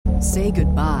Say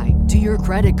goodbye to your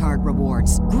credit card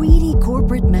rewards. Greedy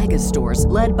corporate mega stores,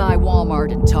 led by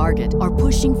Walmart and Target, are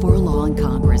pushing for a law in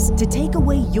Congress to take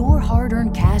away your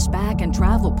hard-earned cash back and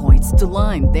travel points to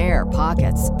line their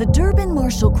pockets. The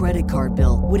Durbin-Marshall credit card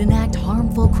bill would enact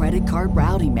harmful credit card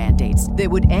routing mandates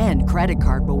that would end credit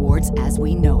card rewards as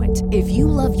we know it. If you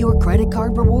love your credit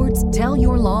card rewards, tell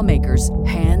your lawmakers,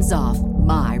 hands off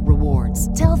my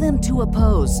rewards. Tell them to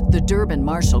oppose the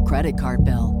Durbin-Marshall credit card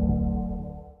bill.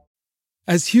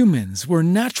 As humans, we're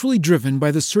naturally driven by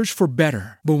the search for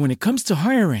better. But when it comes to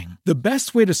hiring, the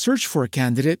best way to search for a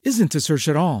candidate isn't to search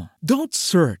at all. Don't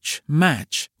search,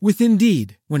 match with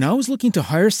Indeed. When I was looking to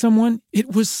hire someone,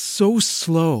 it was so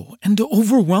slow and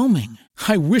overwhelming.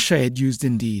 I wish I had used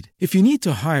Indeed. If you need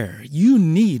to hire, you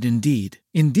need Indeed.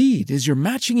 Indeed is your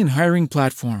matching and hiring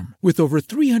platform with over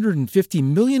 350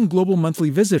 million global monthly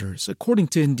visitors, according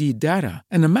to Indeed data,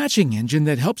 and a matching engine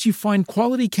that helps you find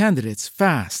quality candidates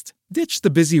fast. Ditch the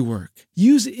busy work.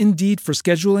 Use Indeed for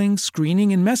scheduling,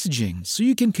 screening, and messaging so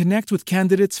you can connect with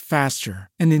candidates faster.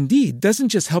 And Indeed doesn't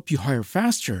just help you hire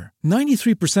faster.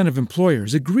 93% of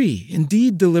employers agree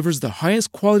Indeed delivers the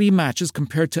highest quality matches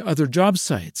compared to other job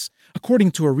sites,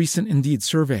 according to a recent Indeed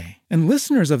survey. And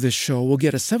listeners of this show will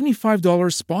get a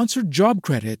 $75 sponsored job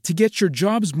credit to get your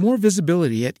jobs more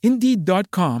visibility at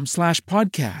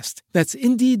Indeed.com/podcast. That's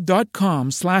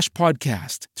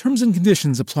Indeed.com/podcast. Terms and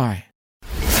conditions apply.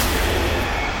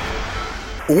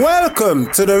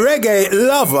 Welcome to the Reggae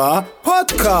Lover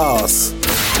Podcast.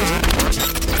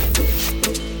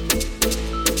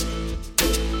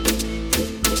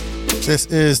 This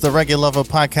is the Reggae Lover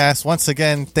Podcast. Once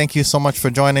again, thank you so much for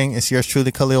joining. It's yours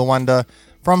truly, Khalil Wanda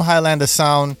from Highlander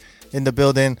Sound in the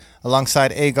building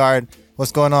alongside Agard.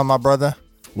 What's going on, my brother?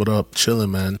 What up?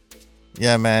 Chilling, man.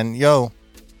 Yeah, man. Yo,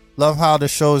 love how the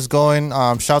show is going.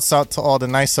 Shouts out to all the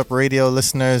Nice Up Radio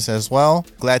listeners as well.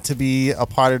 Glad to be a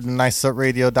part of the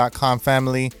NiceUpRadio.com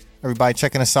family. Everybody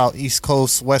checking us out East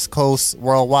Coast, West Coast,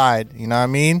 worldwide. You know what I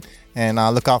mean? And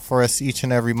look out for us each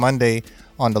and every Monday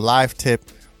on the live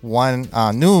tip,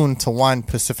 noon to 1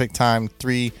 Pacific time,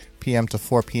 3 p.m. to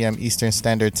 4 p.m. Eastern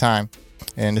Standard Time.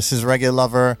 And this is Reggae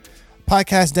Lover,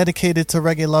 podcast dedicated to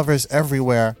reggae lovers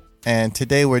everywhere. And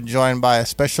today we're joined by a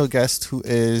special guest who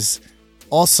is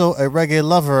also a reggae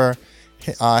lover,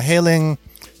 hailing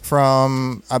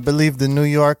from, I believe, the New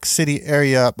York City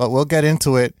area, but we'll get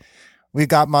into it. We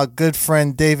got my good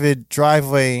friend David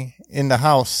Driveway in the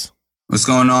house. What's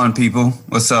going on, people?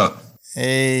 What's up?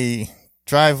 Hey,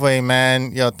 Driveway,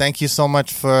 man. Yo, thank you so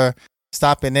much for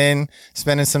stopping in,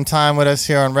 spending some time with us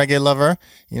here on Reggae Lover.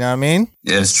 You know what I mean?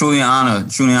 Yeah, it's truly an honor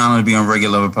to be on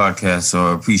Reggae Lover Podcast, so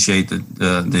I appreciate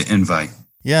the invite.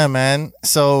 Yeah, man.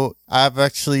 So I've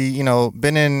actually,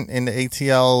 been in the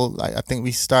ATL. I think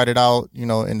we started out,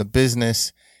 in the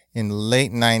business in the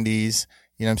late 90s.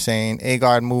 You know what I'm saying?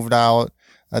 Agard moved out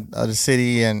of the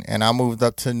city and I moved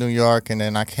up to New York, and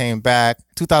then I came back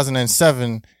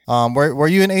 2007. Were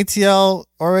you in ATL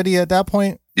already at that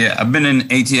point? Yeah, I've been in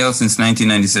ATL since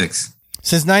 1996.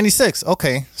 Since 96.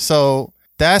 Okay. So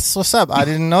that's what's up. I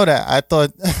didn't know that. I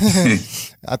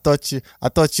thought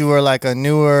you were like a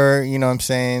newer,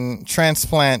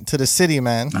 transplant to the city,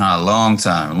 man. Long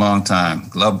time.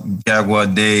 Love Jaguar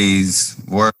days,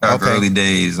 workout early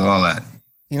days, all that.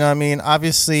 You know what I mean?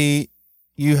 Obviously,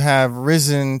 you have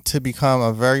risen to become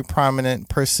a very prominent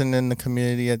person in the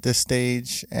community at this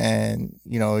stage. And,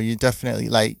 you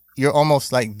definitely you're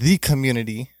almost like the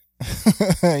community.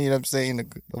 You know what I'm saying?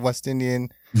 The West Indian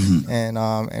and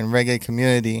reggae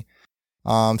community.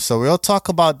 So we'll talk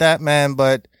about that, man.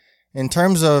 But in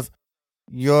terms of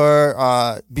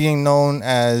your being known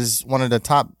as one of the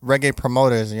top reggae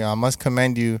promoters, I must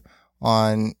commend you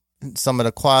on some of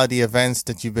the quality events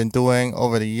that you've been doing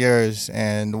over the years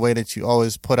and the way that you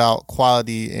always put out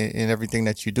quality in everything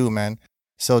that you do, man.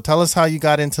 So tell us how you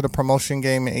got into the promotion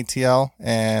game in ATL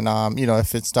and,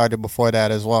 if it started before that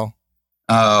as well.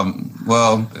 I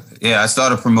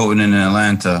started promoting in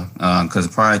Atlanta because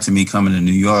prior to me coming to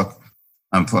New York,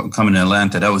 coming to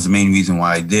Atlanta, that was the main reason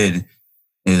why I did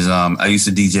is I used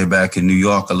to DJ back in New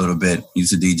York a little bit.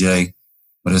 Used to DJ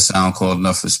with a sound called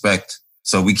Enough Respect.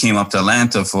 So we came up to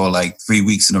Atlanta for like 3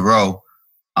 weeks in a row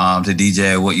to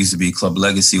DJ at what used to be Club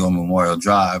Legacy on Memorial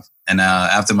Drive. And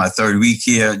after my third week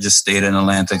here, just stayed in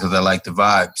Atlanta because I like the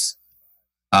vibes.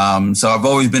 So I've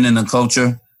always been in the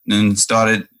culture and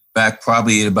started back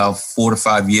probably about 4 to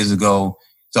 5 years ago,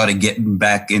 started getting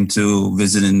back into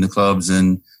visiting the clubs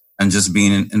and just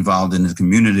being involved in the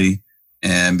community.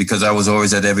 And because I was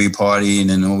always at every party and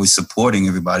then always supporting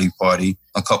everybody's party,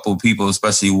 a couple of people,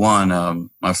 especially one,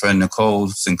 my friend Nicole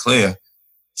Sinclair,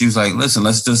 she was like, listen,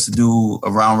 let's just do a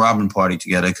round robin party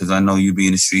together because I know you be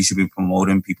in the streets, you be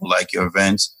promoting, people like your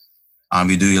events.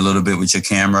 You do a little bit with your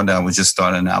camera that was just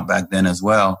starting out back then as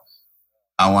well.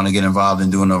 I want to get involved in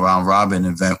doing a round robin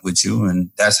event with you. And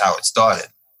that's how it started.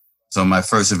 So my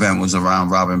first event was a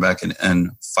round robin back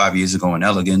in 5 years ago in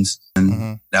Elegance.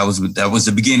 And that was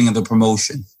the beginning of the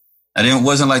promotion. And it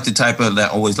wasn't like the type of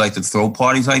that always like to throw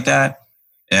parties like that.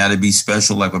 It had to be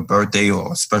special, like a birthday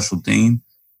or a special theme.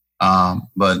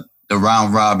 But the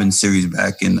round robin series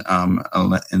back in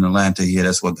Atlanta here,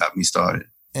 that's what got me started.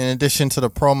 In addition to the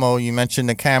promo, you mentioned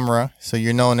the camera. So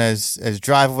you're known as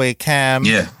Driveway Cam.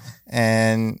 Yeah.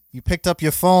 And you picked up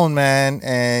your phone, man,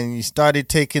 and you started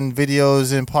taking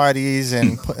videos in parties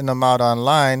and putting them out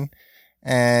online.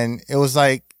 And it was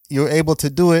like you were able to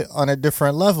do it on a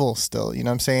different level still. You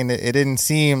know what I'm saying? It didn't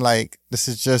seem like this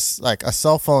is just like a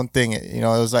cell phone thing. It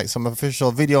was like some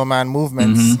official Video Man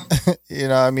movements, you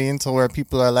know what I mean? To where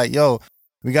people are like, yo,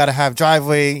 we got to have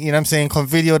Driveway, you know what I'm saying? Come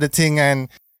video the thing. And,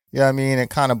 you know what I mean? It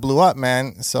kind of blew up,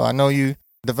 man. So I know you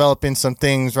developing some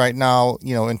things right now,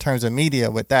 in terms of media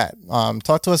with that.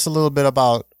 Talk to us a little bit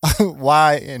about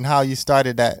why and how you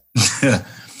started that.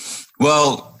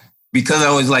 Well, because I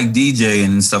always like DJing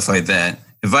and stuff like that,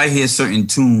 if I hear certain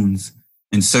tunes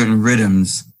and certain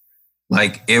rhythms,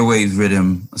 like Airwaves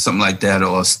rhythm or something like that,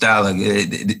 or style, like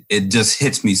it just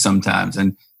hits me sometimes.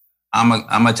 And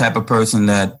I'm a type of person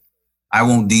that I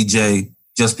won't DJ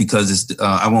just because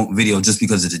I won't video just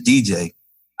because it's a DJ.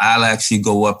 I'll actually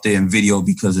go up there and video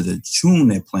because of the tune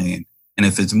they're playing and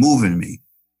if it's moving me.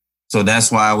 So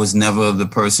that's why I was never the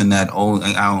person that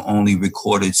I only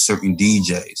recorded certain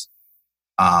DJs.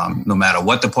 No matter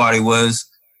what the party was,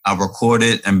 I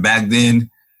recorded. And back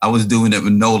then, I was doing it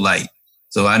with no light.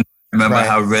 So I remember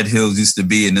how Red Hills used to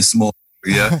be in the small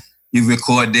area. You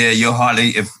record there, you're hardly,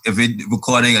 if it's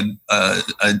recording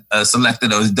a selector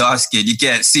that was dark skinned, you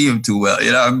can't see him too well.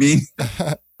 You know what I mean?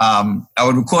 I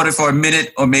would record it for a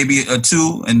minute or maybe or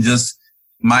two, and just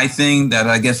my thing that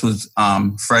I guess was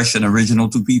fresh and original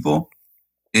to people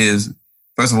is,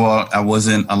 first of all, I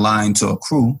wasn't aligned to a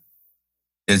crew.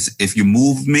 It's if you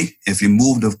move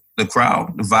the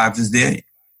crowd, the vibes is there,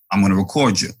 I'm going to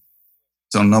record you.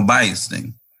 So no bias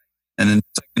thing. And then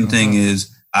the second thing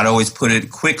is I'd always put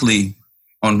it quickly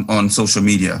on social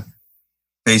media,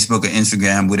 Facebook or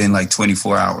Instagram, within like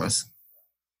 24 hours.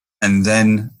 And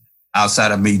then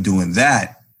outside of me doing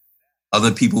that,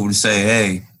 other people would say,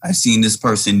 hey, I seen this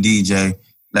person DJ,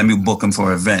 let me book him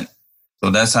for an event. So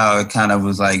that's how it kind of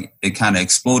was like, it kind of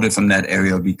exploded from that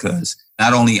area, because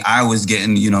not only I was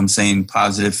getting,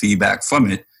 positive feedback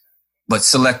from it, but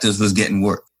selectors was getting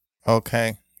work.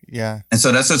 Okay. Yeah. And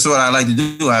so that's just what I like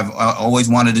to do. I always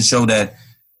wanted to show that,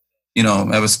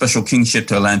 I have a special kingship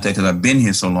to Atlanta because I've been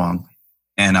here so long.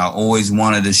 And I always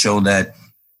wanted to show that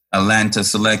Atlanta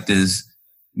selectors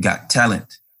got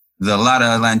talent. There's a lot of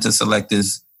Atlanta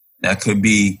selectors that could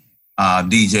be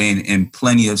DJing in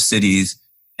plenty of cities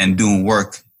and doing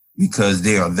work because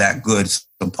they are that good.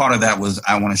 So part of that was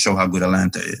I want to show how good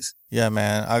Atlanta is. Yeah,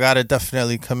 man. I got to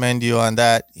definitely commend you on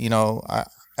that.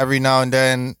 Every now and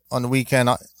then on the weekend,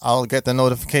 I'll get the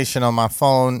notification on my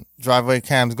phone, Driveway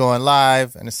Cam's going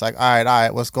live, and it's like, all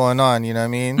right, what's going on? You know what I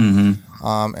mean?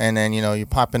 Mm-hmm. And then, you're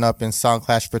popping up in Sound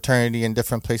Clash Fraternity and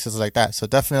different places like that. So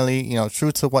definitely,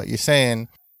 true to what you're saying,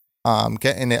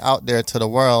 getting it out there to the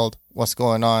world, what's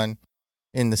going on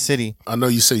in the city. I know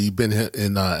you say you've been here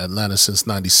in Atlanta since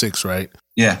 96, right?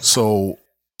 Yeah. So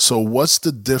what's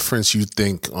the difference you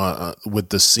think with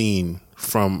the scene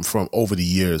from over the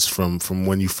years, from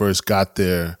when you first got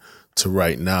there to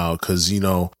right now? Because,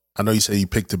 I know you say you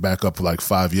picked it back up like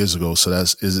 5 years ago. So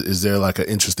is there like an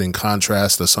interesting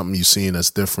contrast or something you've seen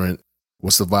that's different?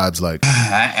 What's the vibes like?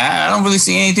 I don't really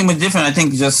see anything much different. I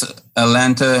think just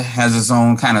Atlanta has its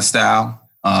own kind of style,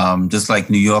 just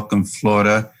like New York and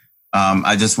Florida.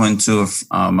 I just went to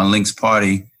a Link's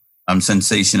party,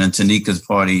 Sensation and Tanika's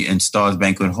party in Stars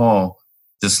Banquet Hall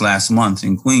just last month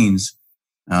in Queens.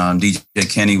 DJ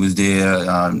Kenny was there,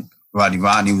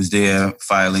 Rodney was there,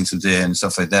 Fire Links was there, and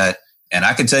stuff like that. And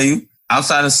I can tell you,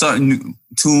 outside of certain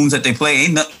tunes that they play,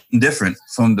 ain't nothing different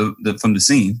from the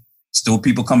scene. Still,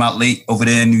 people come out late over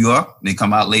there in New York. They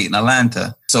come out late in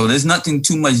Atlanta. So there's nothing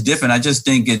too much different. I just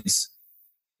think it's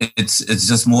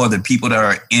just more the people that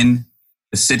are in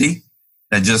the city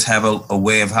that just have a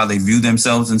way of how they view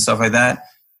themselves and stuff like that.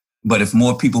 But if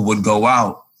more people would go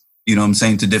out,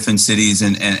 to different cities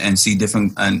and see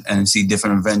different and see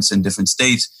different events in different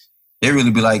states, they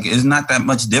really be like, it's not that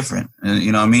much different.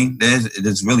 You know what I mean?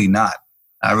 It's really not.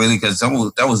 Because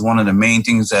that was one of the main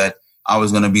things that I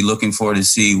was going to be looking for, to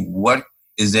see what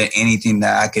is there anything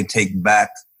that I could take back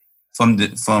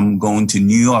from going to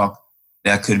New York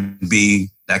that could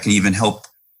even help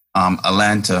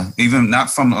Atlanta, even not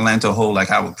from Atlanta whole, like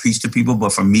I would preach to people,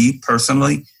 but for me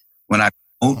personally, when I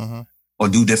vote or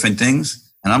do different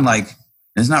things, and I'm like,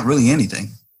 there's not really anything.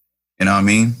 You know what I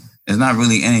mean? There's not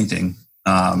really anything.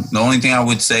 The only thing I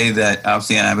would say that,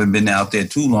 obviously I haven't been out there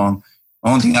too long, the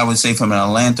only thing I would say from an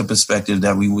Atlanta perspective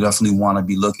that we would definitely want to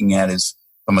be looking at is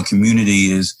from a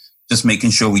community is just making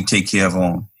sure we take care of our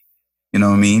own. You know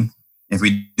what I mean? If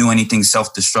we do anything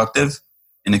self-destructive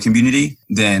in the community,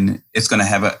 then it's going to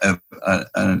have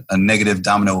a negative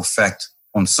domino effect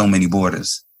on so many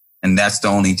borders. And that's the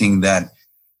only thing that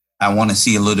I want to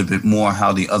see a little bit more,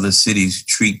 how the other cities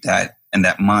treat that and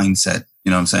that mindset. You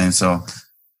know what I'm saying? So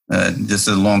just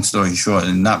a long story short,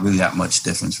 and not really that much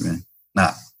difference, really.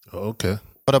 Not. Okay.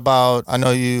 What about, I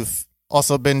know you've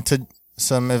also been to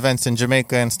some events in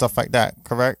Jamaica and stuff like that,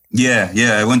 correct? Yeah.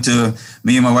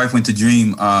 Me and my wife went to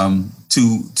Dream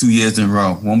 2 years in a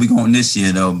row. Won't be going this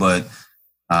year though, but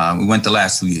we went the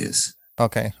last 2 years.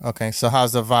 Okay. So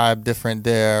how's the vibe different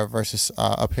there versus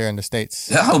up here in the States?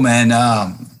 Oh man,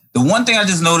 the one thing I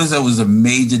just noticed that was a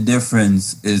major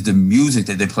difference is the music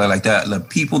that they play like that. The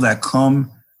people that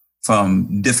come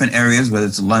from different areas, whether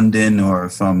it's London or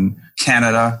from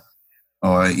Canada,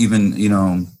 or even,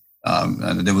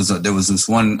 there was this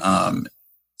one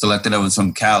selector that was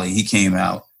from Cali. He came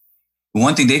out.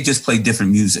 One thing, they just play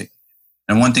different music.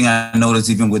 And one thing I noticed,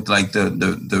 even with like the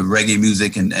reggae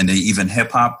music and the even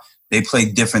hip hop, they play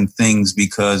different things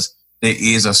because there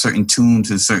is a certain tune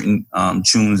to certain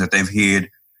tunes that they've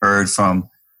heard from,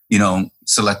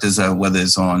 selectors, whether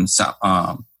it's on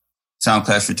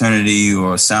SoundClash Fraternity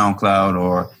or SoundCloud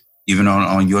or even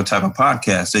on your type of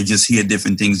podcast. They just hear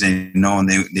different things they know and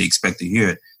they expect to hear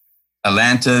it.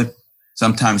 Atlanta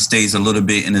sometimes stays a little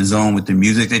bit in the zone with the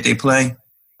music that they play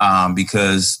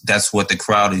because that's what the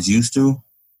crowd is used to.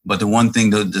 But the one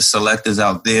thing, the selectors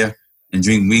out there in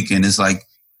Dream Weekend is like,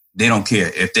 they don't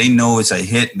care. If they know it's a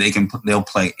hit, they'll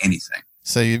play anything.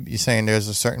 So you're saying there's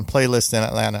a certain playlist in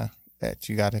Atlanta that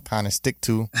you got to kind of stick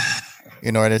to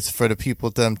in order for the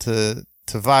people to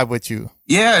vibe with you.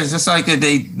 Yeah, it's just like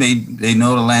they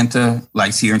know Atlanta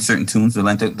likes hearing certain tunes, the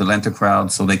Atlanta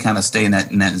crowd, so they kind of stay in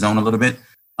that zone a little bit.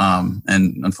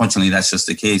 And unfortunately, that's just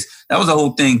the case. That was the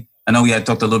whole thing. I know we had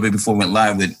talked a little bit before we went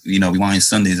live with Rewind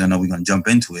Sundays. I know we're going to jump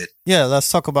into it. Yeah, let's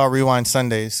talk about Rewind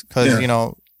Sundays because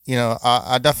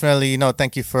I definitely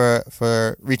thank you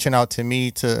for reaching out to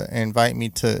me to invite me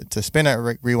to spin at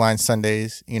Rewind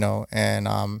Sundays,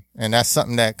 and that's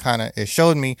something that kind of it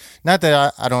showed me, not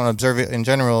that I don't observe it in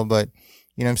general, but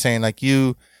what I'm saying, like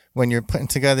when you're putting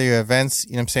together your events,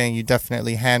 what I'm saying, you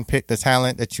definitely handpick the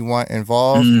talent that you want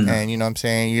involved, and what I'm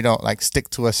saying, you don't like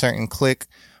stick to a certain clique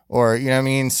or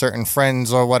certain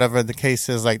friends or whatever the case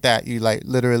is like that. You like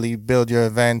literally build your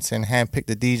events and handpick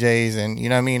the DJs, and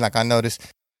like I noticed,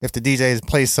 if the DJs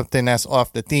play something that's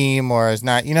off the theme or is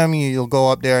not, you'll go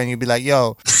up there and you'll be like,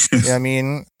 yo,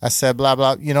 I said blah,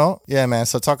 blah, Yeah, man.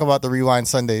 So talk about the Rewind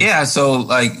Sundays. Yeah. So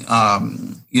like,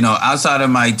 outside of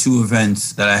my 2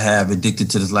 events that I have, Addicted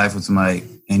to This Life was my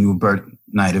annual birth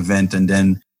night event. And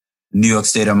then New York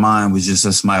State of Mind was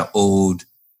just my ode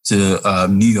to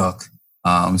New York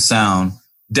sound.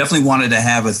 Definitely wanted to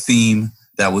have a theme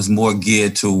that was more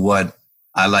geared to what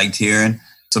I liked hearing.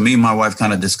 So me and my wife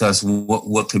kind of discussed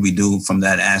what could we do from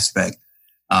that aspect,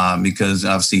 because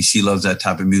obviously she loves that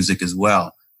type of music as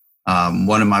well.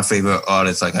 One of my favorite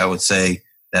artists, like I would say,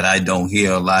 that I don't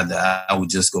hear a lot, that I would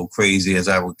just go crazy if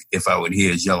I would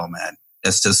hear is Yellowman.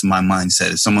 That's just my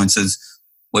mindset. If someone says,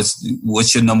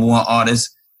 "What's your number one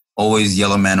artist?" Always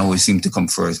Yellowman always seems to come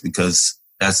first because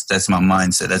that's my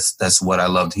mindset. That's what I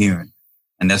loved hearing,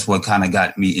 and that's what kind of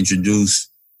got me introduced.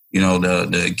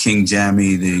 The King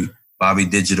Jammy, the Bobby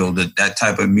Digital, that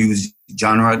type of music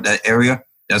genre, that area.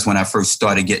 That's when I first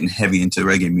started getting heavy into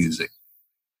reggae music.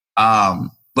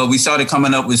 But we started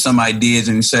coming up with some ideas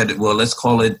and we said, well, let's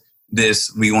call it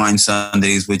this Rewind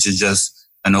Sundays, which is just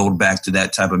an ode back to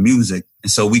that type of music.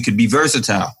 And so we could be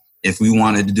versatile. If we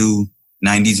wanted to do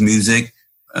 90s music,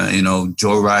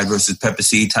 Joyride versus Pepper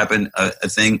Seed type of a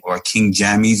thing, or a King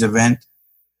Jammy's event,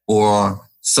 or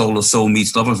Soul of Soul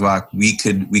meets Lovers Rock, we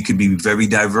could be very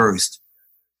diverse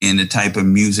in the type of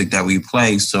music that we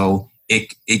play. So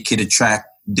it could attract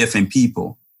different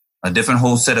people. A different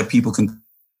whole set of people can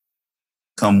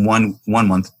come one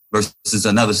month versus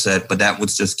another set, but that would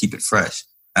just keep it fresh.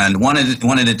 And one of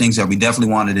the things that we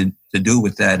definitely wanted to do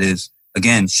with that is,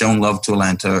 again, showing love to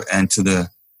Atlanta and to the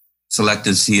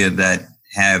selectors here that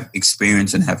have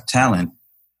experience and have talent.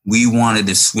 We wanted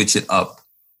to switch it up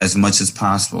as much as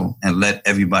possible and let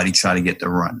everybody try to get the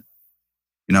run.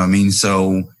 You know what I mean?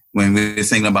 So when we were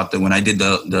thinking about when I did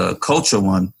the culture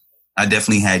one, I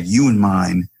definitely had you in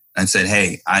mind and said,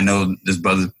 hey, I know this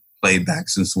brother played back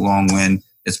since long when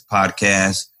it's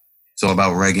podcast. It's all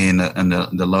about reggae and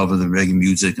the love of the reggae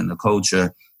music and the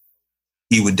culture.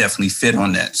 He would definitely fit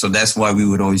on that. So that's why we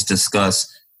would always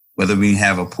discuss whether we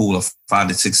have a pool of 5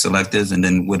 to 6 selectors and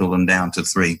then whittle them down to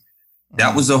 3.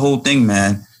 That was the whole thing,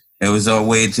 man. It was a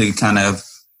way to kind of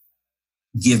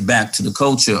give back to the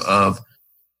culture of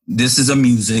this is a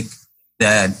music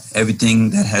that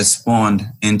everything that has spawned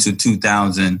into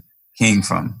 2000 came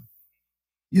from.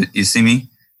 You see me?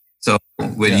 So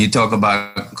when you talk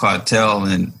about Cartel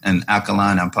and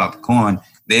Alkaline and Popcorn,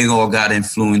 they all got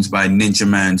influenced by Ninja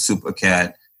Man,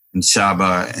 Supercat, and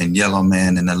Shabba and Yellow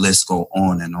Man, and the list go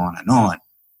on and on and on.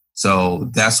 So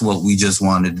that's what we just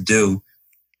wanted to do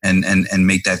and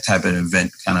make that type of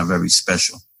event kind of very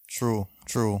special. True.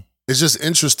 It's just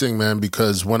interesting, man,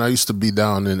 because when I used to be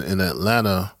down in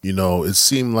Atlanta, you know, it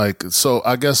seemed like, so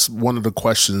I guess one of the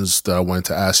questions that I wanted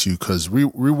to ask you, because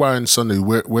Rewind Sunday,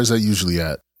 where's that usually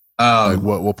at? Like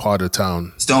what part of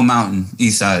town? Stone Mountain,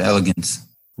 East Side, Elegance.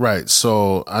 Right.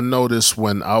 So I noticed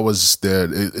when I was there,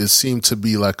 it seemed to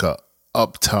be like a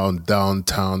uptown,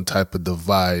 downtown type of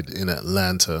divide in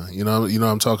Atlanta. You know what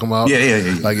I'm talking about?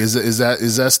 Yeah. Like, is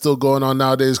that still going on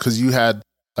nowadays? Because you had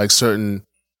like certain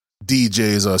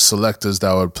DJs or selectors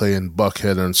that would play in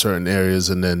Buckhead or in certain areas,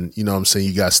 and then, you know what I'm saying,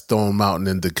 you got Stone Mountain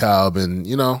and DeKalb, and,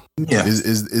 you know,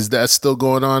 is that still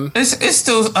going on? It's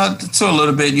still to a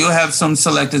little bit. You'll have some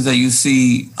selectors that you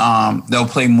see, they'll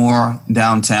play more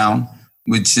downtown,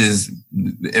 which is,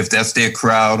 if that's their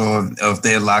crowd or if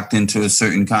they're locked into a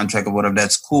certain contract or whatever,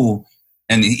 that's cool.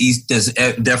 And the East, there's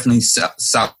definitely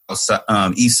south,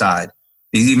 East Side.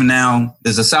 Even now,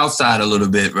 there's a South Side a little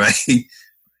bit, right?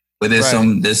 But there's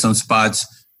some spots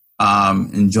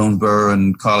in Jonesboro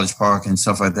and College Park and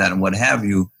stuff like that and what have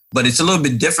you. But it's a little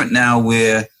bit different now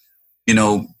where, you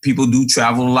know, people do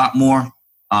travel a lot more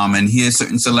and hear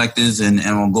certain selectors and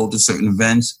will go to certain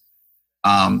events.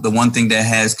 The one thing that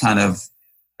has kind of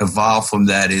evolved from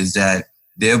that is that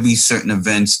there'll be certain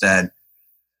events that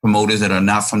promoters that are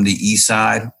not from the East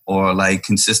Side or like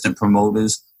consistent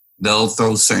promoters, they'll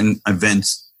throw certain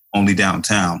events only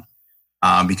downtown.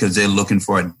 Because they're looking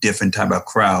for a different type of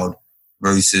crowd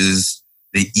versus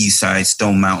the East Side,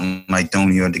 Stone Mountain, like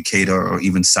Tony or Decatur, or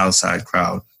even South Side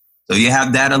crowd. So you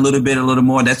have that a little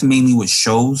more. That's mainly with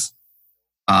shows.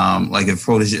 Like if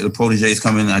Protege is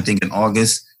coming, I think in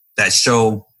August, that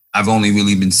show I've only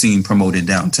really been seeing promoted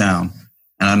downtown.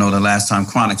 And I know the last time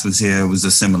Chronix was here, it was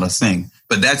a similar thing.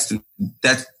 But that's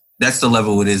the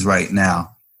level it is right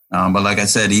now. But like I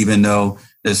said, even though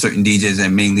there's certain DJs that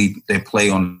mainly they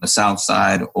play on the South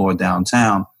Side or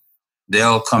downtown,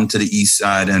 they'll come to the East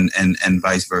Side and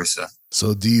vice versa.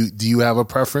 So do you have a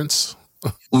preference?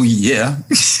 Oh yeah.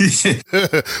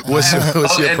 What's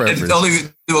your preference?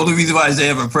 The only reason why I say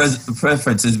I have a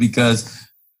preference is because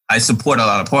I support a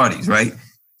lot of parties, right?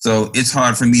 So it's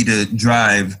hard for me to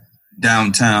drive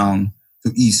downtown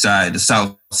to East Side, the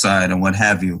South Side, and what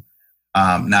have you.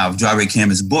 Now, if Dry Cam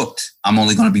is booked, I'm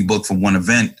only going to be booked for one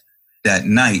event that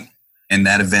night, and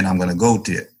that event I'm going to go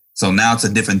to. So now it's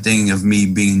a different thing of me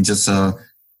being just a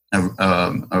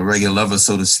regular lover,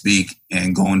 so to speak,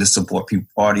 and going to support people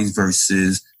parties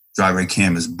versus Dry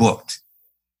Cam is booked.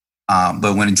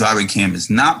 But when Dry Cam is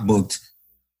not booked,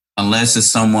 unless it's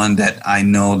someone that I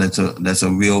know that's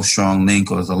a real strong link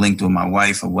or is a link to my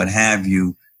wife or what have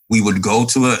you, we would go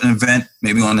to an event,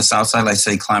 maybe on the South Side, like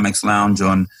say Climax Lounge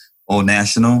on Old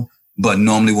National. But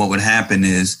normally what would happen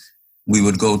is we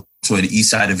would go to an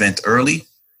East Side event early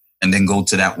and then go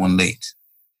to that one late.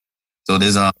 So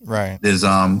there's I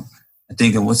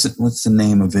think what's the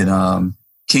name of it?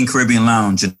 King Caribbean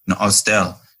Lounge in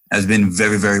Austell has been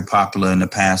very, very popular in the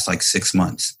past like 6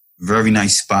 months. Very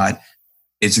nice spot.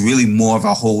 It's really more of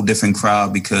a whole different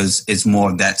crowd because it's more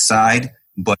of that side.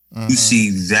 But you see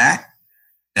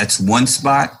that's one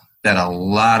spot that a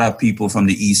lot of people from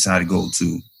the East Side go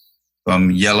to.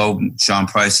 From Yellow, Sean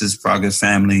Price's Progress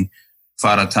Family,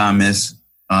 Father Thomas,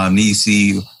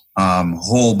 Nisi,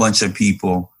 whole bunch of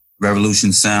people,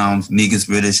 Revolution Sound, Negus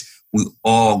British, we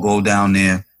all go down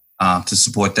there to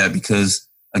support that because,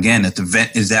 again, if the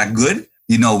event is that good,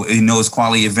 you know it's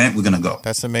quality event, we're going to go.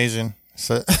 That's amazing.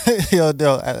 So,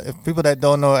 if people that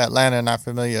don't know Atlanta are not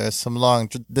familiar, it's some long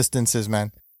distances,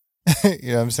 man.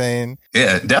 You know what I'm saying?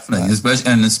 Yeah, definitely.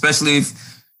 Especially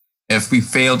if we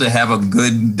fail to have a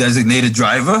good designated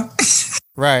driver.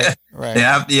 Right. You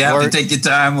have to take your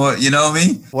time, or you know what I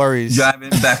mean? Worries.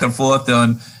 Driving back and forth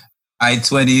on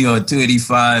I-20 or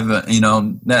 285,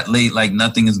 that late, like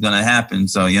nothing is going to happen.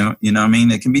 So, you know what I mean?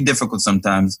 It can be difficult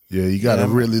sometimes. Yeah, you got to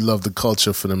really love the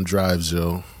culture for them drives,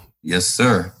 yo. Yes,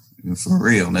 sir. For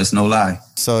real. That's no lie.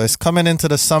 So it's coming into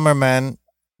the summer, man.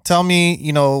 Tell me,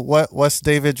 what's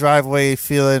David Driveway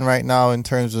feeling right now in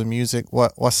terms of music?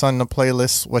 What's on the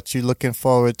playlist? What you looking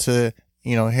forward to,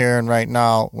 hearing right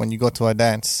now when you go to a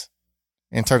dance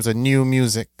in terms of new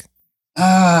music?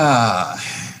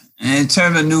 In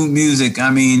terms of new music,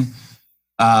 I mean,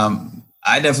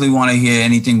 I definitely want to hear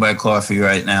anything by Coffee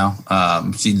right now.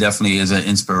 She definitely is an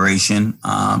inspiration.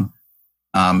 And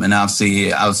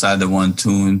obviously outside the one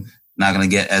tune, not going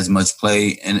to get as much play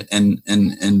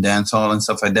in dance hall and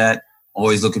stuff like that.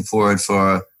 Always looking forward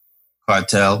for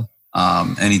Cartel.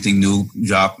 Anything new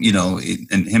drop,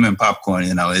 and him and Popcorn,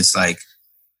 it's like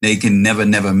they can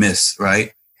never miss,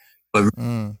 right? But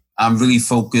I'm really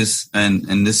focused,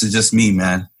 and this is just me,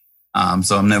 man.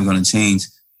 So I'm never going to change.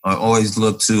 I always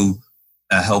look to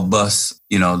help bust,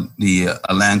 the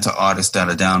Atlanta artists that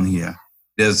are down here.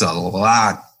 There's a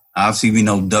lot. Obviously, we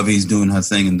know Dubby's doing her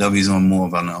thing, and Dubby's on more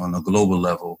of on a global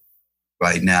level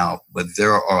right now. But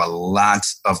there are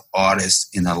lots of artists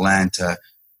in Atlanta.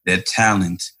 Their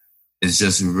talent is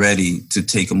just ready to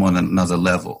take them on another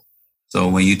level. So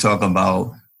when you talk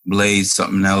about Blaze,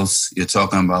 something else, you're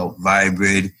talking about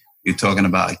Vybrid, you're talking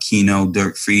about Aquino,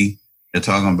 Dirt Free, you're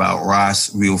talking about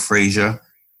Ross, Real Frazier.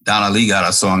 Donna Lee got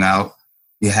a song out.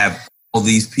 You have all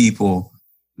these people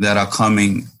that are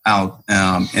coming out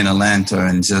in Atlanta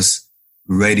and just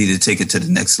ready to take it to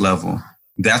the next level.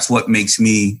 That's what makes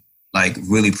me like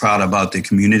really proud about the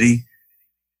community,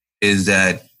 is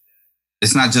that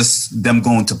it's not just them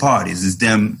going to parties.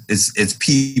 It's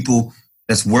people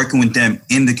that's working with them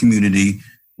in the community,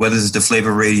 whether it's the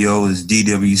Flavor Radio, it's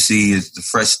DWC, it's the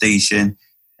Fresh Station,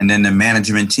 and then the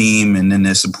management team, and then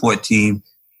their support team.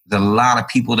 There's a lot of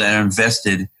people that are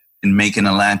invested in making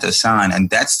Atlanta shine.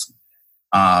 And that's,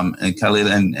 and Kelly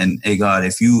and Agard,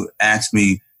 if you ask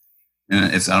me,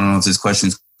 if I don't know if this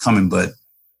question's coming, but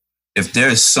if there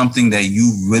is something that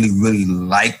you really, really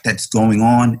like that's going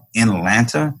on in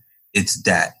Atlanta, it's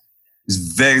that. It's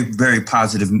very, very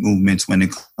positive movements when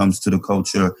it comes to the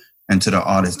culture and to the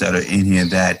artists that are in here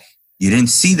that you didn't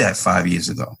see that 5 years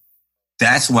ago.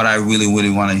 That's what I really, really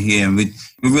want to hear. And we're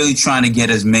really trying to get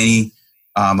as many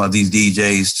of these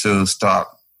DJs to start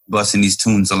busting these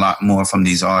tunes a lot more from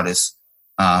these artists,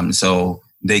 so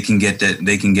they can get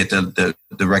the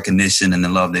recognition and the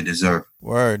love they deserve.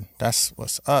 Word, that's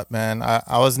what's up, man.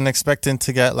 I wasn't expecting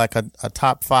to get like a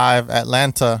top 5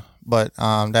 Atlanta, but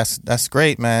that's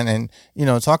great, man. And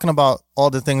talking about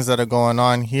all the things that are going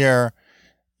on here,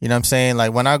 what I'm saying,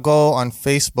 like when I go on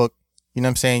Facebook, what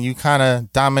I'm saying, you kind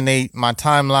of dominate my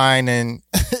timeline, and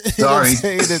sorry,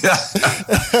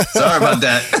 sorry about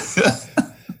that.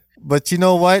 But you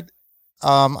know what?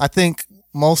 I think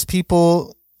most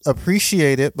people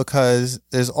appreciate it because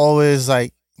there's always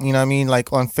like,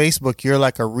 like on Facebook, you're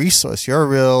like a resource. You're a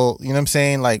real,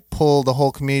 like pull the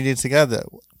whole community together.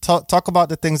 Talk about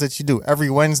the things that you do. Every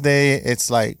Wednesday, it's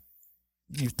like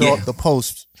you throw up the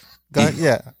post.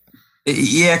 Yeah.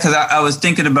 Yeah, because I was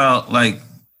thinking about like,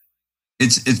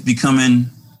 it's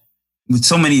becoming with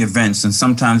so many events, and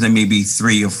sometimes there may be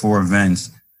 3 or 4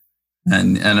 events.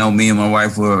 And I know me and my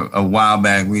wife were a while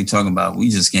back, we were talking about, we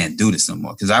just can't do this no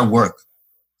more because I work.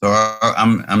 So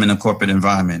I'm in a corporate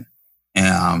environment,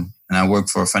 and I work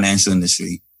for a financial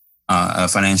industry, a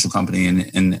financial company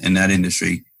in that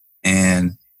industry.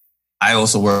 And I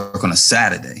also work on a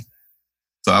Saturday.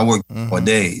 So I work 4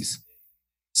 days.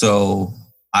 So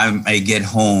I get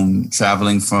home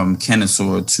traveling from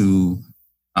Kennesaw to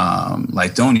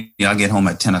Lithonia. I get home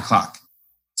at 10 o'clock.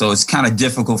 So it's kind of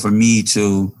difficult for me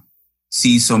to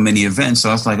see so many events. So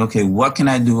I was like, okay, what can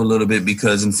I do a little bit?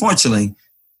 Because unfortunately,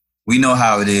 we know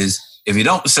how it is. If you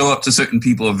don't show up to certain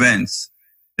people events,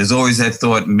 there's always that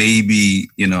thought, maybe,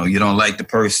 you don't like the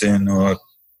person or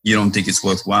you don't think it's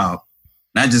worthwhile.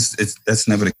 And that's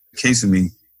never the case with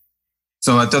me.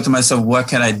 So I thought to myself, what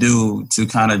can I do to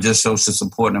kind of just show some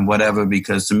support and whatever?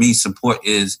 Because to me, support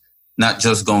is not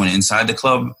just going inside the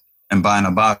club and buying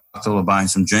a bottle or buying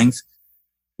some drinks.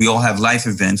 We all have life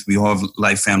events. We all have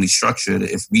life family structured.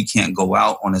 If we can't go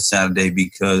out on a Saturday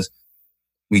because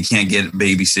we can't get a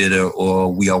babysitter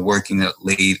or we are working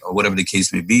late or whatever the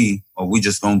case may be, or we're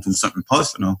just going through something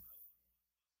personal,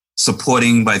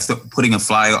 supporting by putting a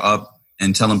flyer up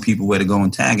and telling people where to go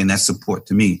and tag, and that's support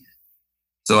to me.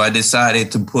 So I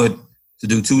decided to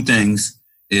do 2 things.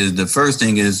 Is the first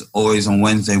thing is always on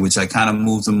Wednesday, which I kind of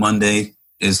moved to Monday,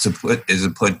 is to put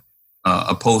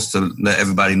a post to let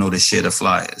everybody know to share the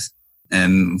flyers.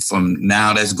 And from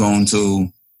now, that's going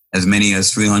to as many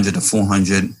as 300 to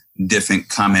 400 different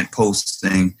comment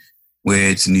posting, where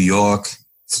it's New York,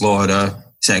 Florida,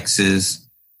 Texas,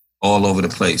 all over the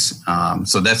place.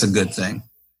 So that's a good thing.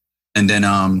 And then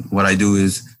what I do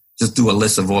is just do a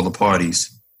list of all the parties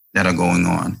that are going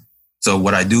on. So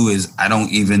what I do is I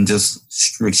don't even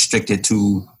just restrict it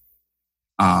to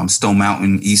Stone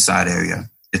Mountain East Side area.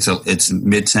 It's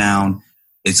Midtown.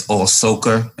 It's all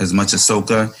soca, as much as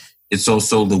soca. It's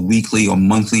also the weekly or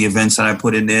monthly events that I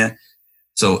put in there.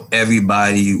 So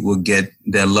everybody will get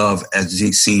their love as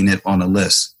you've seen it on the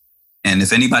list. And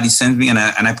if anybody sends me, and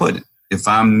I put it, if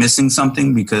I'm missing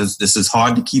something, because this is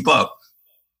hard to keep up,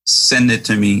 send it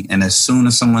to me. And as soon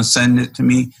as someone sends it to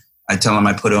me, I tell them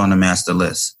I put it on the master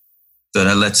list. So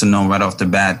that lets them know right off the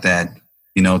bat that,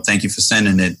 thank you for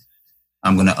sending it.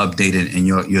 I'm going to update it and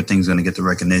your thing's going to get the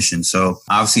recognition. So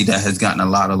obviously that has gotten a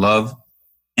lot of love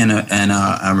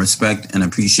and respect and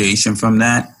appreciation from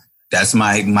that. That's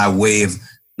my way of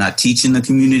not teaching the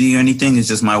community or anything. It's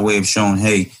just my way of showing,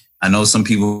 hey, I know some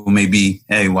people may be,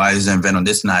 hey, why is there an event on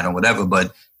this night or whatever,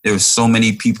 but there are so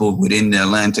many people within the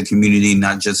Atlanta community,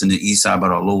 not just in the East Side,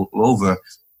 but all over.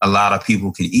 A lot of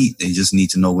people can eat. They just need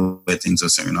to know where things are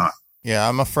certain are. Yeah,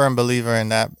 I'm a firm believer in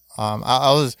that.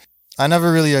 I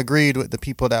never really agreed with the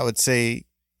people that would say,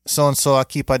 so-and-so, I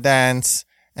keep a dance,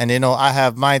 and, I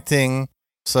have my thing,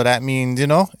 so that means,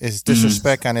 it's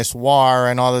disrespect and it's war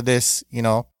and all of this,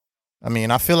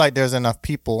 I feel like there's enough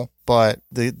people, but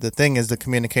the thing is the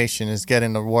communication is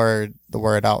getting the word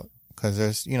out, because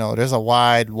there's a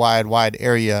wide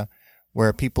area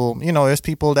where people, there's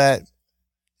people that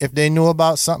if they knew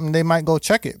about something, they might go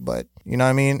check it, but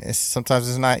sometimes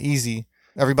it's not easy.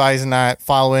 Everybody's not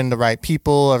following the right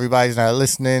people. Everybody's not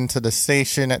listening to the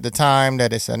station at the time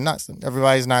that it's a nuts.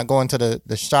 Everybody's not going to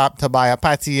the shop to buy a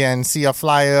patty and see a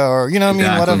flyer or,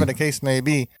 exactly. Whatever the case may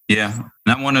be. Yeah.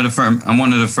 And I'm one of the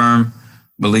firm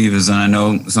believers. And I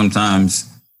know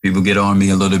sometimes people get on me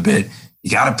a little bit.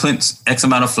 You got to print X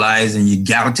amount of flyers and you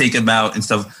got to take them out and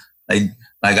stuff. Like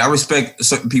I respect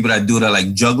certain people that do that,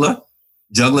 like Juggler.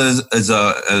 Juggler is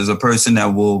a person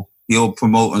that he'll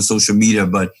promote on social media,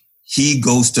 but he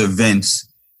goes to events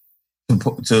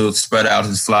to spread out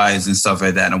his flyers and stuff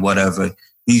like that and whatever.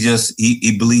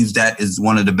 He believes that is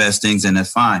one of the best things, and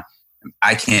that's fine.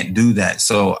 I can't do that.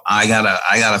 So I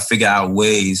gotta figure out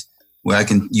ways where I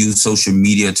can use social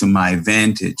media to my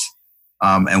advantage.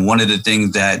 And one of the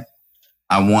things that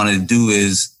I want to do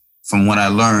is, from what I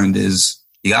learned, is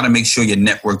you got to make sure your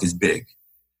network is big.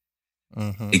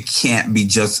 Mm-hmm. It can't be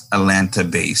just Atlanta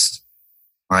based.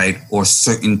 Right? Or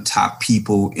certain top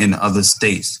people in other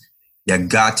states. You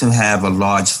got to have a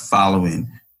large following.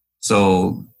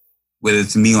 So whether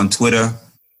it's me on Twitter,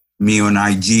 me on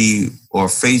IG or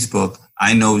Facebook,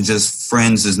 I know just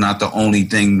friends is not the only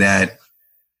thing that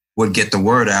would get the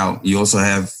word out. You also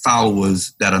have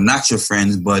followers that are not your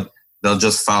friends, but they'll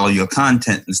just follow your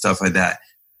content and stuff like that.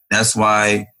 That's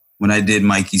why when I did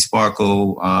Mikey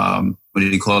Sparkle, what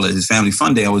did he call it? His Family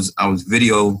Fun Day, I was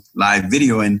live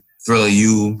videoing Thriller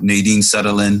U, Nadine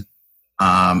Sutherland,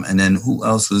 and then who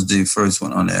else was the first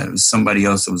one on there? It was somebody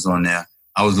else that was on there.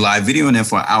 I was live videoing there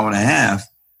for an hour and a half,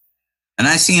 and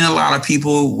I seen a lot of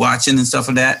people watching and stuff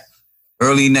like that.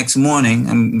 Early next morning,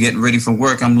 I'm getting ready for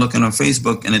work. I'm looking on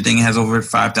Facebook, and the thing has over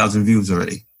 5,000 views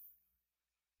already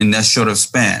in that short of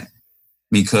span,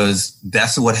 because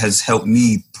that's what has helped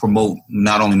me promote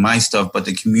not only my stuff, but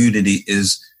the community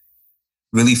is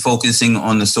really focusing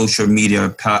on the social media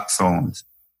platforms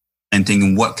and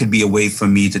thinking what could be a way for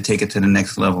me to take it to the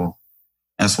next level.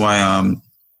 That's why,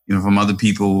 from other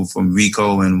people, from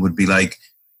Rico, and would be like,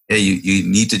 hey, you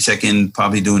need to check in,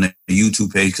 probably doing a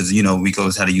YouTube page, because,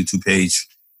 Rico's had a YouTube page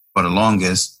for the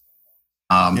longest.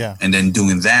 And then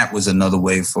doing that was another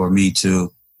way for me to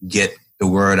get the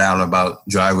word out about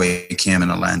Driveway Cam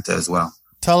in Atlanta as well.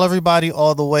 Tell everybody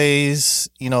all the ways,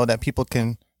 that people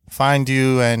can find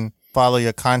you and follow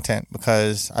your content,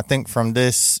 because I think from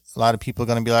this, a lot of people are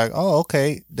going to be like, oh,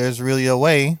 okay, there's really a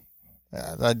way.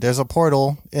 There's a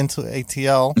portal into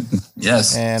ATL.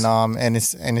 Yes. And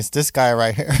it's this guy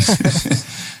right here.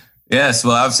 Yes.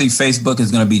 Well, obviously Facebook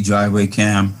is going to be Driveway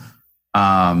Cam.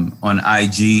 On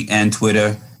IG and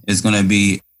Twitter is going to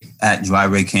be at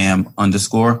Driveway Cam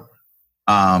 _.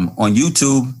 On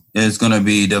YouTube, it's going to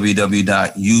be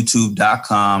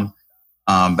www.youtube.com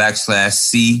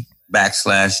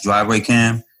 /C/Driveway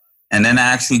Cam. And then I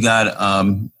actually got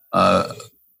a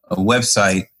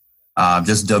website,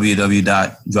 just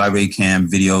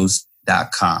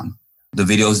www.drivewaycamvideos.com. The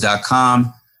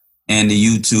videos.com and the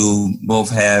YouTube both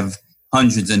have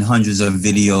hundreds and hundreds of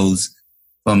videos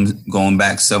from going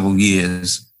back several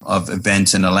years of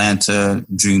events in Atlanta,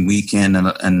 Dream Weekend,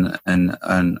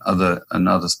 and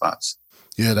other spots.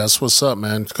 Yeah, that's what's up,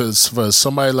 man. Because for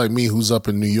somebody like me who's up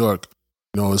in New York,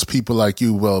 you know, it's people like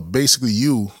you. Well, basically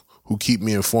you who keep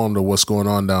me informed of what's going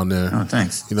on down there. Oh,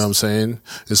 thanks. You know what I'm saying?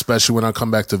 Especially when I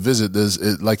come back to visit.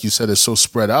 Like you said, it's so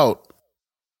spread out.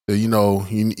 You know,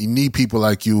 you need people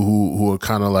like you who are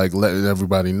kind of like letting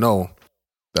everybody know.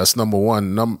 That's number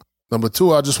one. Number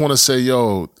two, I just want to say,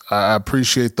 yo, I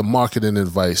appreciate the marketing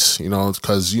advice, you know,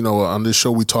 because, you know, on this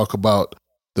show we talk about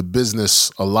the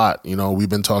business a lot. You know, we've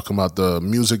been talking about the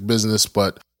music business,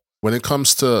 but when it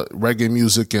comes to reggae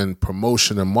music and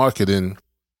promotion and marketing,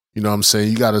 you know what I'm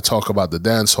saying, you got to talk about the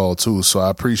dance hall too. So I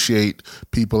appreciate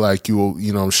people like you,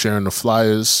 you know, sharing the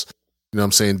flyers. You know what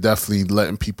I'm saying? Definitely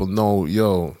letting people know,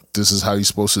 yo, this is how you're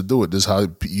supposed to do it. This is how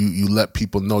you let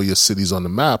people know your city's on the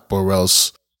map, or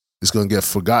else it's going to get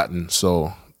forgotten.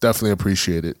 So definitely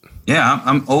appreciate it. Yeah,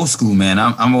 I'm old school, man.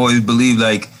 I'm always believe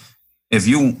like if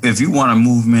you want a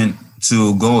movement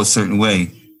to go a certain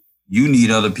way, you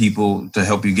need other people to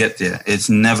help you get there. It's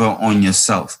never on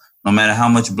yourself. No matter how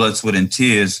much blood, sweat, and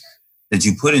tears that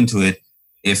you put into it,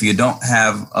 if you don't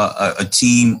have a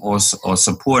team or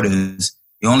supporters,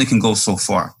 you only can go so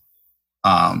far.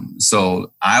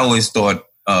 So I always thought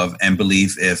of and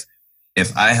believe if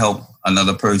I help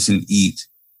another person eat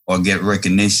or get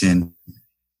recognition,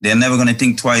 they're never going to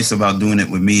think twice about doing it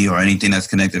with me or anything that's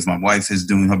connected. If my wife is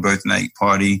doing her birthday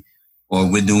party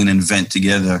or we're doing an event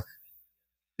together,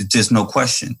 it's just no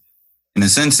question. In a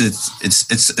sense,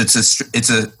 it's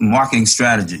a marketing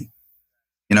strategy.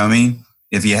 You know what I mean?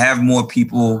 If you have more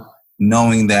people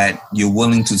knowing that you're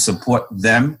willing to support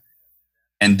them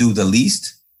and do the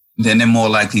least, then they're more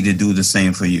likely to do the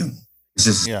same for you. It's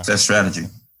just that strategy.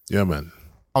 Yeah, man.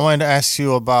 I wanted to ask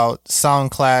you about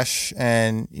Sound Clash,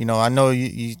 and, you know, I know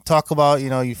you talk about, you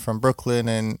know, you're from Brooklyn,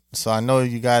 and so I know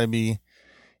you got to be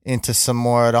into some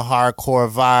more of the hardcore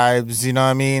vibes, you know what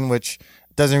I mean, which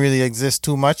doesn't really exist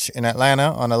too much in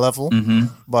Atlanta on a level. Mm-hmm.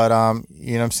 But,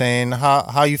 you know what I'm saying,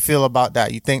 how you feel about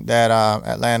that? You think that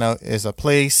Atlanta is a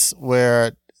place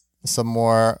where some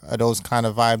more of those kind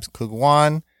of vibes could go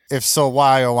on? If so,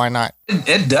 why or why not?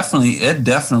 It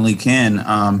definitely can.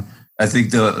 I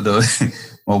think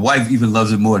the my wife even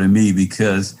loves it more than me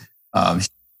because she's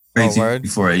crazy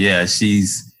for it. Yeah,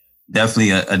 she's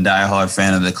definitely a diehard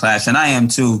fan of the Clash, and I am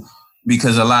too.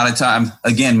 Because a lot of times,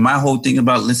 again, my whole thing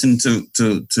about listening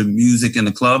to music in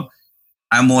the club,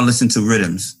 I more listen to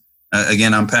rhythms.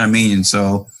 Again, I'm Panamanian,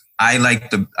 so I like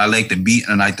the beat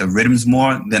and I like the rhythms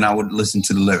more than I would listen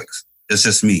to the lyrics. It's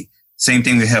just me. Same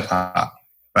thing with hip hop,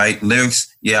 right?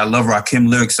 Lyrics, yeah, I love Rakim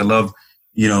lyrics. I love,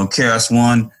 you know,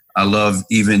 KRS-One. I love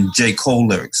even J. Cole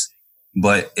lyrics.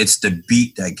 But it's the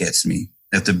beat that gets me.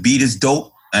 If the beat is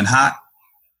dope and hot,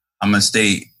 I'm gonna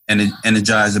stay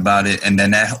energized about it, and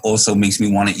then that also makes me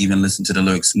want to even listen to the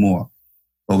lyrics more.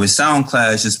 But with Sound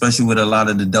Clash, especially with a lot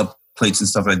of the dub plates and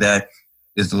stuff like that,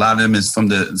 a lot of them is from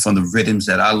the rhythms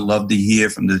that I love to hear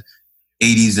from the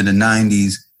 80s and the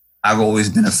 90s. I've always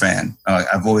been a fan.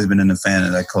 I've always been a fan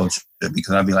of that culture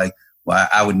because I'd be like, well,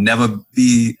 I would never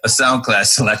be a Sound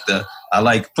Clash selector. I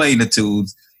like playing the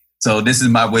tunes, so this is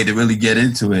my way to really get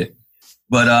into it.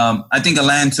 But I think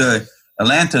Atlanta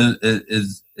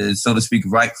is so to speak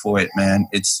right for it, man.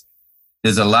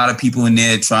 There's a lot of people in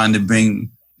there trying to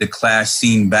bring the Clash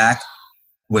scene back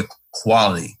with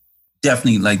quality.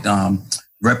 Definitely like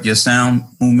Rep Your Sound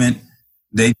movement.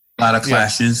 They do a lot of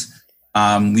clashes.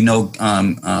 We know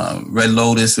Red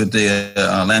Lotus with the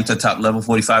Atlanta Top Level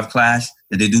 45 Clash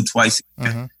that they do twice.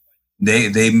 Mm-hmm.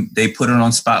 They put it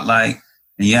on Spotlight,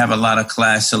 and you have a lot of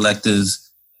Clash selectors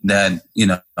that, you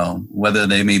know, whether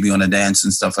they may be on a dance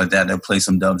and stuff like that, they'll play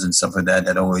some dubs and stuff like that.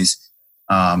 That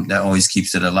always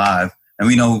keeps it alive. And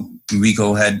we know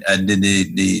Rico did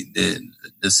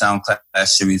the Sound Clash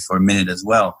series for a minute as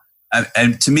well.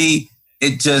 And to me,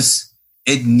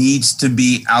 it needs to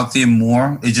be out there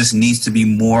more. It just needs to be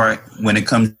more when it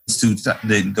comes to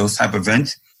those type of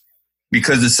events,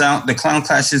 because the clown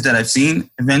clashes that I've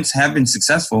seen events have been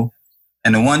successful.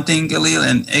 And the one thing, Galil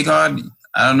and Agard,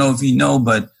 I don't know if you know,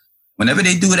 but whenever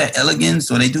they do it at Elegance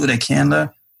or they do it at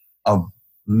Candler, a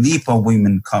leap of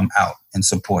women come out and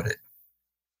support it.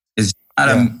 It's not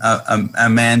a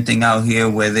man thing out here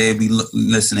where they be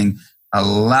listening. A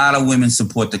lot of women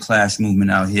support the Clash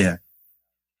movement out here.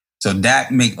 So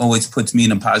that always puts me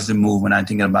in a positive mood when I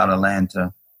think about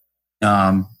Atlanta.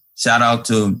 Shout out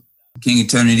to King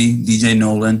Eternity, DJ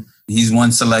Nolan. He's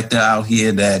one selector out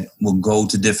here that will go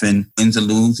to different wins or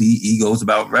lose. He goes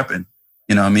about repping.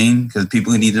 You know what I mean? Because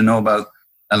people need to know about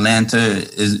Atlanta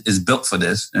is built for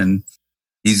this. And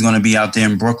He's going to be out there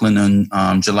in Brooklyn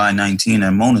on July 19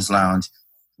 at Mona's Lounge,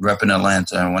 repping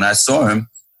Atlanta. And when I saw him,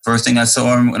 first thing I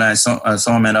saw him when I saw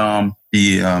him at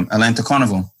the Atlanta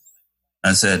Carnival,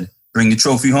 I said, "Bring the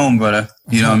trophy home, brother."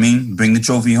 You know what I mean? Bring the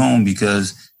trophy home,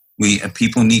 because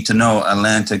people need to know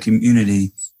Atlanta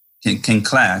community can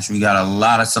clash. We got a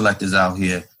lot of selectors out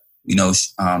here. We know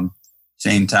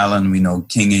Shane Talon, we know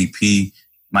King AP,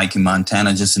 Mikey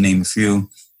Montana, just to name a few.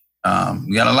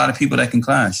 We got a lot of people that can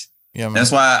clash. Yeah, man.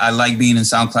 That's why I like being in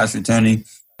Sound Clash Fraternity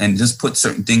and just put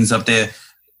certain things up there.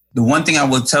 The one thing I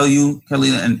will tell you, Kelly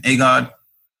and Agard,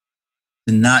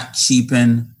 to not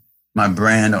cheapen my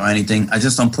brand or anything. I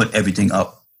just don't put everything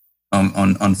up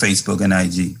on Facebook and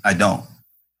IG. I don't.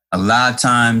 A lot of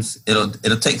times it'll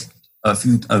take a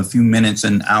few minutes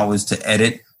and hours to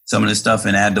edit some of the stuff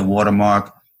and add the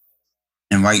watermark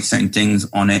and write certain things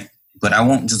on it. But I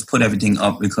won't just put everything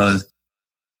up, because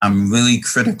I'm really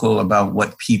critical about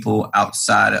what people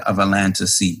outside of Atlanta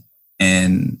see.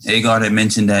 And Agard had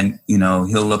mentioned that,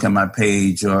 he'll look at my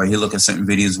page or he'll look at certain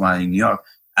videos while in New York.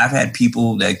 I've had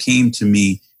people that came to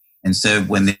me and said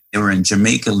when they were in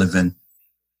Jamaica living,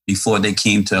 before they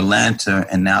came to Atlanta,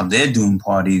 and now they're doing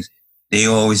parties, they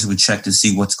always would check to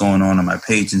see what's going on my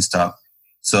page and stuff.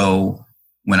 So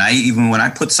when I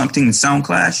put something in Sound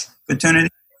Clash Fraternity,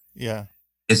 yeah,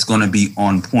 it's going to be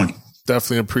on point.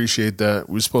 Definitely appreciate that.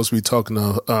 We're supposed to be talking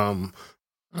to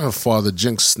Father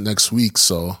Jinx next week,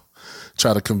 so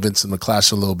try to convince him to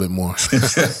clash a little bit more.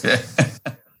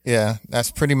 Yeah,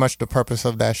 that's pretty much the purpose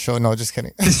of that show. No, just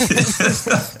kidding.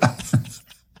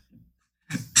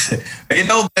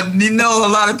 A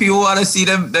lot of people want to see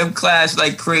them clash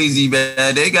like crazy,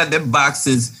 man. They got them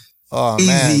boxes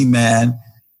easy, man.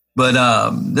 But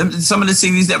some of the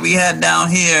series that we had down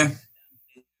here,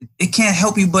 it can't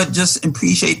help you but just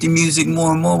appreciate the music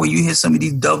more and more when you hear some of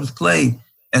these dubs play,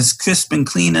 as crisp and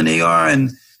clean as they are,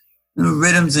 and the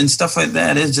rhythms and stuff like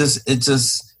that. It's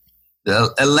just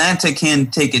Atlanta can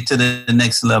take it to the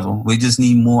next level. We just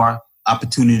need more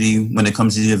opportunity when it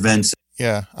comes to the events.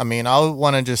 Yeah, I mean, I would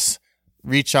want to just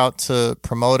reach out to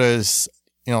promoters,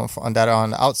 that are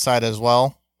on the outside as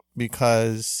well,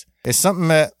 because it's something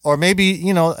that, or maybe,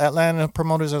 Atlanta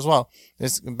promoters as well.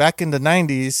 It's back in the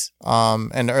 90s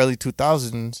and the early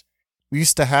 2000s, we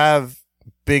used to have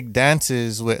big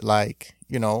dances with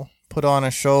put on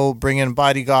a show, bring in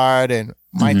Bodyguard and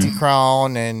Mighty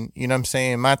Crown and,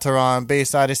 Mataran,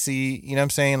 Bass Odyssey,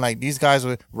 these guys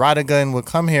Rodigan would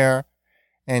come here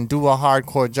and do a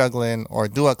hardcore juggling or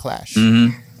do a clash.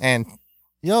 Mm-hmm. And,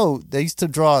 they used to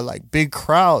draw big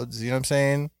crowds, and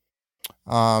then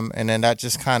that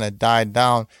just kind of died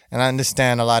down. And I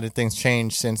understand a lot of things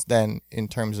changed since then in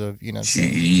terms of,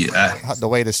 the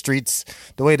way the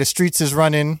streets is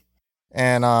running.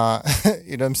 And,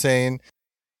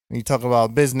 when you talk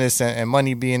about business and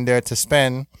money being there to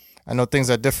spend, I know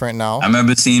things are different now. I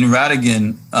remember seeing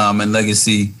Rodigan in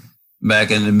Legacy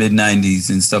back in the mid '90s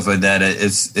and stuff like that.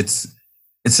 It's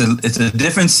a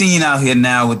different scene out here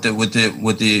now with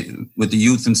the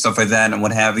youth and stuff like that and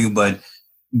what have you. But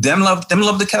them love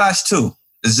the clash too.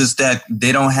 It's just that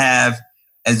they don't have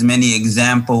as many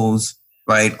examples,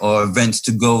 right, or events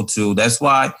to go to. That's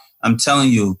why I'm telling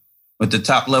you, with the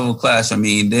top level clash, I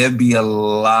mean, there'd be a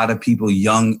lot of people,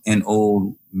 young and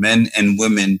old, men and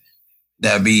women,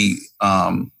 that be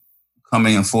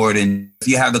coming forward. And if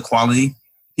you have the quality,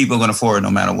 people are going to forward no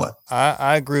matter what.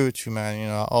 I agree with you, man.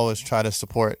 I always try to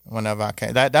support whenever I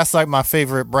can. That's like my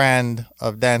favorite brand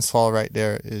of dancehall right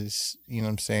there is,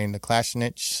 the Clash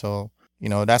Niche. So,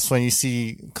 that's when you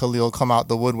see Khalil come out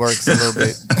the woodworks a little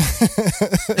bit.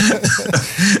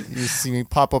 You see me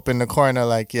pop up in the corner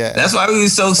yeah. That's why we were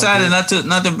so excited, not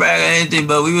to brag or anything,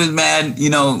 but we was mad,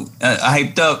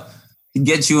 hyped up to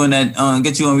get you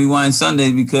on Rewind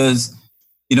Sunday, because,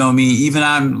 even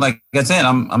I'm, like I said,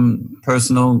 I'm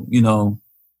personal,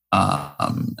 I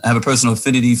have a personal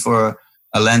affinity for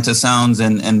Atlanta sounds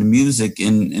and the music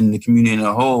in the community in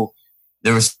a whole.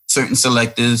 There were certain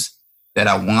selectors that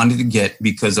I wanted to get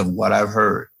because of what I've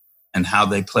heard and how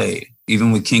they played.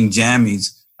 Even with King Jammies,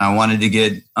 I wanted to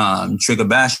get Trigger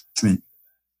Bashment,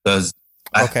 because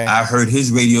I heard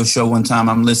his radio show one time.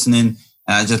 I'm listening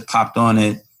and I just popped on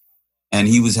it, and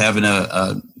he was having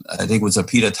I think it was a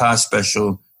Peter Tosh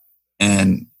special,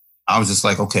 and I was just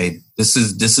like, okay, this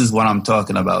is what I'm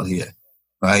talking about here,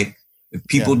 right? If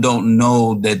people don't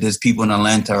know that there's people in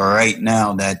Atlanta right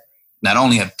now that not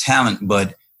only have talent,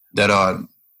 but that are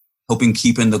helping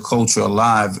keeping the culture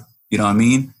alive, you know what I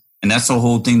mean? And that's the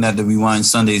whole thing that the Rewind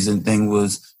Sundays and thing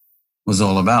was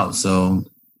all about. So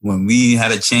when we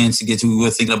had a chance to get to, we were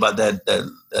thinking about that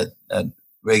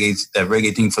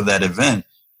reggae thing for that event.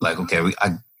 Like, okay,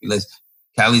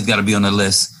 Cali's got to be on the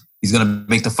list. He's going to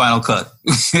make the final cut.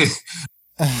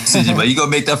 But you're going to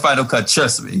make that final cut.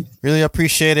 Trust me. Really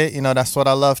appreciate it. You know, that's what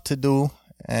I love to do.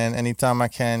 And anytime I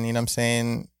can, you know what I'm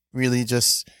saying, really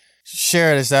just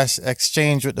share this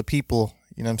exchange with the people.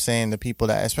 You know what I'm saying? The people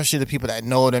that, especially the people that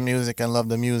know the music and love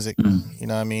the music. You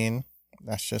know what I mean?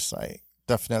 That's just like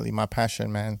definitely my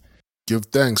passion, man. Give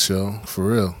thanks, yo. For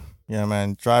real. Yeah,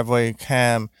 man. Driveway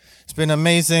Cam. It's been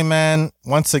amazing, man.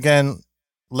 Once again,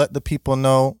 let the people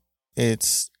know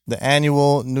it's the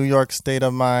annual New York State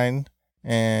of Mind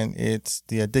and it's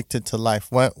the Addicted to Life.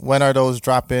 When are those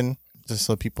dropping? Just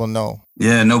so people know.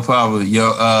 Yeah, no problem.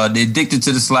 Yo, the Addicted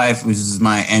to This Life, which is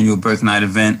my annual birth night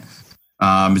event.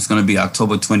 It's going to be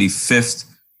October 25th.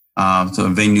 So a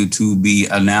venue to be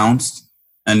announced.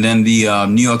 And then the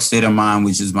New York State of Mind,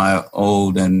 which is my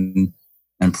ode and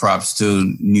props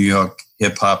to New York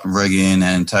hip hop and reggae and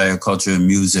entire culture and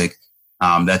music.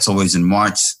 That's always in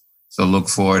March. So look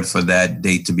forward for that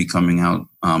date to be coming out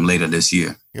later this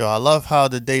year. Yo, I love how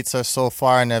the dates are so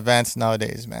far in advance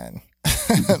nowadays, man.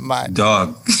 My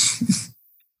dog.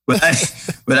 But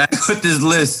I put this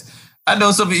list. I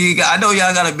know some of you. I know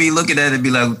y'all gotta be looking at it and be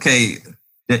like, okay,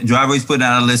 Driveway's putting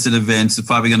out a list of events. It's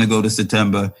probably gonna go to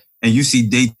September, and you see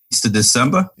dates to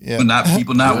December. Yeah.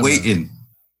 People not waiting.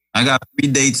 I got 3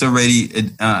 dates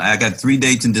already. I got 3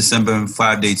 dates in December and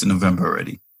 5 dates in November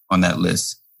already on that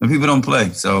list. And people don't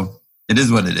play, so it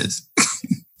is what it is.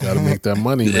 Gotta make that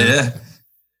money, man.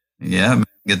 Yeah, man.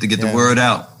 Get the word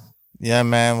out. Yeah,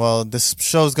 man. Well, this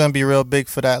show's gonna be real big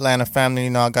for the Atlanta family. You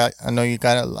know, I know you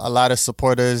got a lot of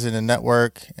supporters in the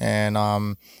network, and you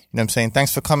know what I'm saying.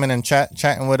 Thanks for coming and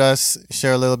chatting with us.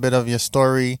 Share a little bit of your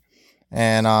story,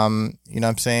 and you know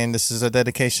what I'm saying. This is a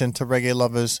dedication to reggae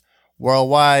lovers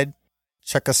worldwide.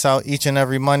 Check us out each and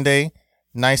every Monday,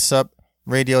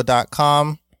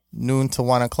 niceupradio.com, noon to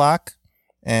 1 o'clock,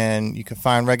 and you can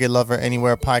find Reggae Lover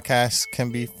anywhere podcasts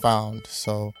can be found.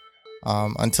 So.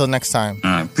 Until next time. All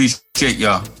right, appreciate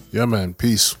y'all. Yeah, man.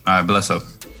 Peace. All right, bless up.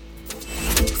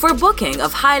 For booking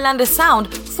of Highlander Sound,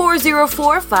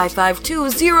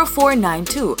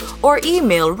 404-552-0492 or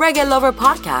email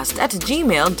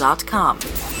reggaeloverpodcast@gmail.com.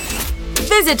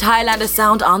 Visit Highlander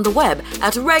Sound on the web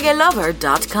at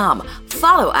reggaelover.com.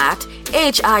 Follow at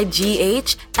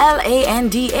HIGHLANDA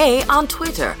on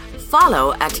Twitter.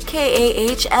 Follow at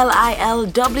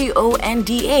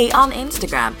KAHLILWONDA on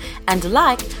Instagram and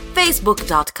like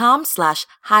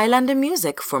Facebook.com/Highlander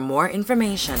Music for more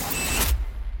information.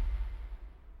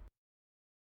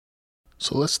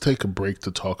 So let's take a break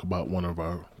to talk about one of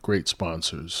our great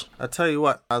sponsors. I'll tell you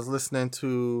what, I was listening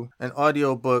to an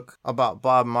audiobook about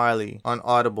Bob Marley on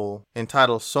Audible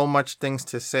entitled So Much Things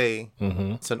to Say.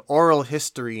 It's an oral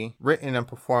history written and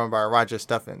performed by Roger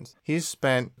Steffens. He's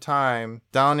spent time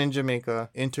down in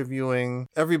Jamaica interviewing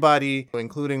everybody,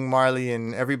 including Marley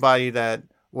and everybody that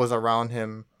was around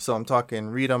him. So I'm talking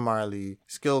Rita Marley,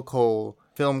 Skill Cole,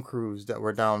 film crews that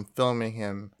were down filming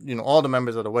him, you know, all the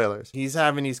members of the Wailers. He's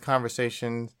having these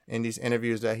conversations in these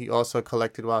interviews that he also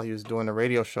collected while he was doing the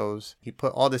radio shows. He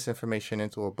put all this information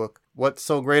into a book. What's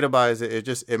so great about it is it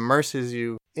just immerses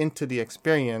you into the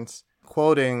experience,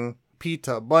 quoting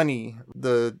Peter, Bunny,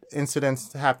 the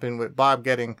incidents happened with Bob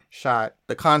getting shot,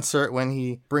 the concert when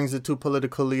he brings the 2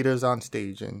 political leaders on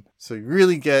stage. And so you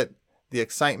really get the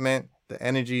excitement, the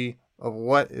energy of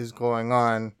what is going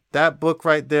on. That book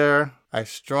right there, I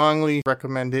strongly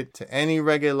recommend it to any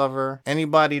reggae lover,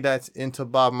 anybody that's into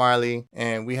Bob Marley,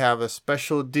 and we have a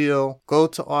special deal. Go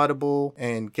to Audible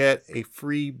and get a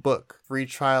free book, free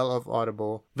trial of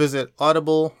Audible. Visit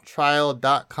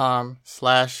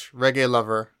audibletrial.com/reggae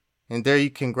lover, and there you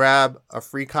can grab a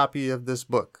free copy of this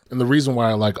book. And the reason why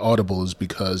I like Audible is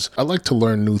because I like to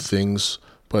learn new things,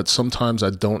 but sometimes I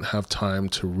don't have time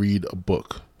to read a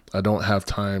book. I don't have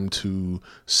time to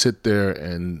sit there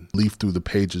and leaf through the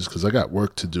pages because I got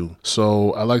work to do.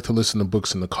 So I like to listen to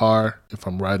books in the car, if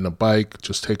I'm riding a bike,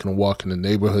 just taking a walk in the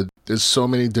neighborhood. There's so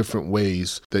many different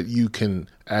ways that you can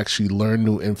actually learn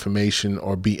new information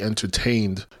or be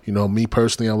entertained. You know, me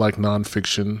personally, I like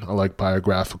nonfiction. I like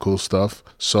biographical stuff.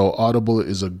 So Audible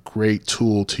is a great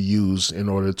tool to use in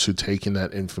order to take in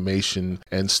that information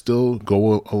and still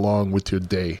go along with your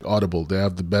day. Audible, they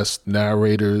have the best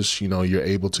narrators. You know, you're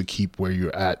able to keep where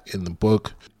you're at in the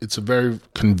book. It's a very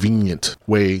convenient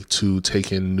way to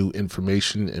take in new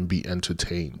information and be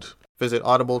entertained. Visit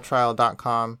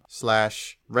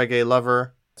audibletrial.com/reggae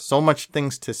lover. So Much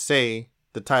Things to Say,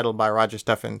 the title by Roger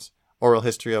Steffens, Oral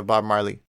History of Bob Marley.